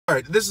All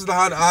right, this is the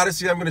Honda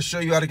Odyssey. I'm going to show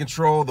you how to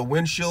control the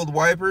windshield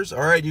wipers. All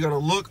right, you're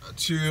going to look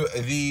to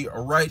the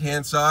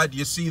right-hand side.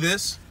 You see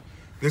this?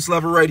 This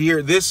lever right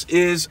here. This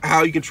is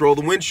how you control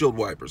the windshield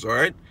wipers, all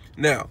right?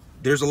 Now,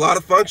 there's a lot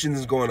of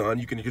functions going on.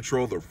 You can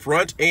control the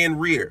front and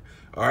rear,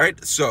 all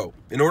right? So,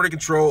 in order to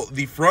control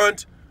the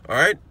front, all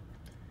right,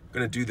 I'm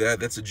going to do that.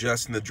 That's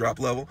adjusting the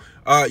drop level.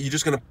 You're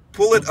just going to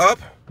pull it up,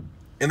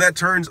 and that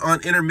turns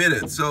on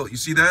intermittent. So, you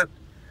see that?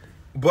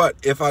 But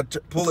if I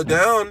pull it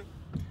down,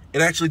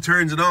 it actually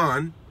turns it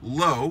on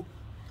low.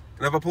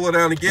 And if I pull it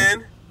down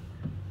again,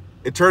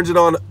 it turns it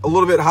on a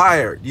little bit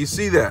higher. Do you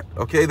see that?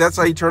 Okay, that's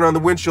how you turn on the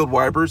windshield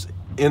wipers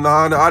in the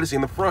Honda Odyssey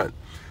in the front.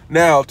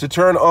 Now, to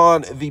turn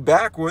on the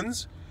back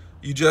ones,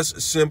 you just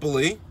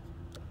simply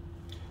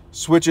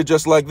switch it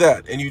just like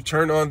that. And you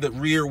turn on the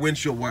rear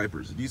windshield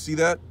wipers. Do you see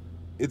that?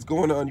 It's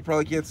going on. You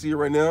probably can't see it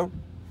right now,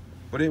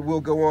 but it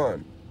will go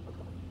on.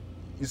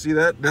 You see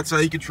that? That's how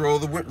you control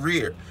the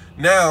rear.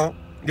 Now,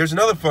 there's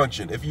another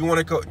function. If you want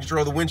to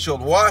control the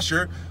windshield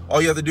washer,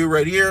 all you have to do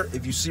right here,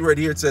 if you see right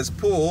here it says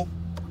pull,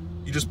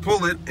 you just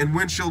pull it and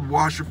windshield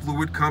washer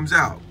fluid comes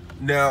out.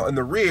 Now in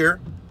the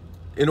rear,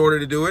 in order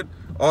to do it,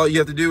 all you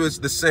have to do is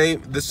similar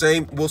to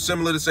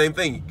the same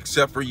thing,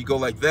 except for you go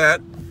like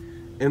that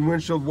and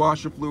windshield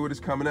washer fluid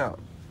is coming out.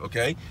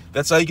 Okay?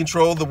 That's how you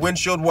control the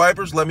windshield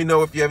wipers. Let me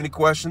know if you have any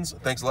questions.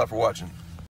 Thanks a lot for watching.